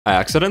I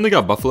accidentally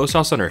got buffalo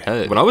sauce on her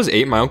head. When I was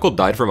 8, my uncle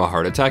died from a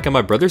heart attack, and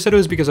my brother said it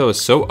was because I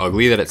was so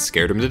ugly that it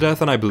scared him to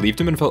death, and I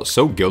believed him and felt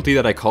so guilty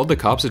that I called the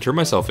cops to turn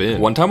myself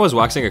in. One time I was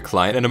waxing a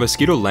client and a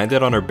mosquito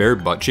landed on her bare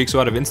butt cheek, so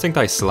out of instinct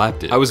I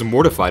slapped it. I was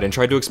mortified and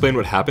tried to explain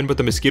what happened, but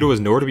the mosquito was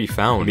nowhere to be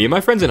found. Me and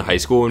my friends in high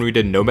school, when we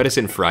did no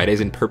medicine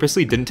Fridays and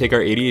purposely didn't take our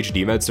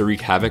ADHD meds to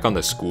wreak havoc on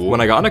the school, when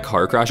I got in a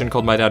car crash and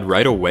called my dad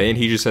right away and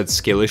he just said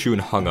skill issue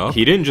and hung up,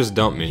 he didn't just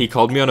dump me. He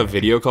called me on a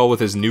video call with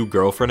his new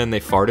girlfriend and they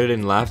farted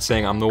and laughed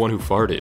saying I'm the one who farted.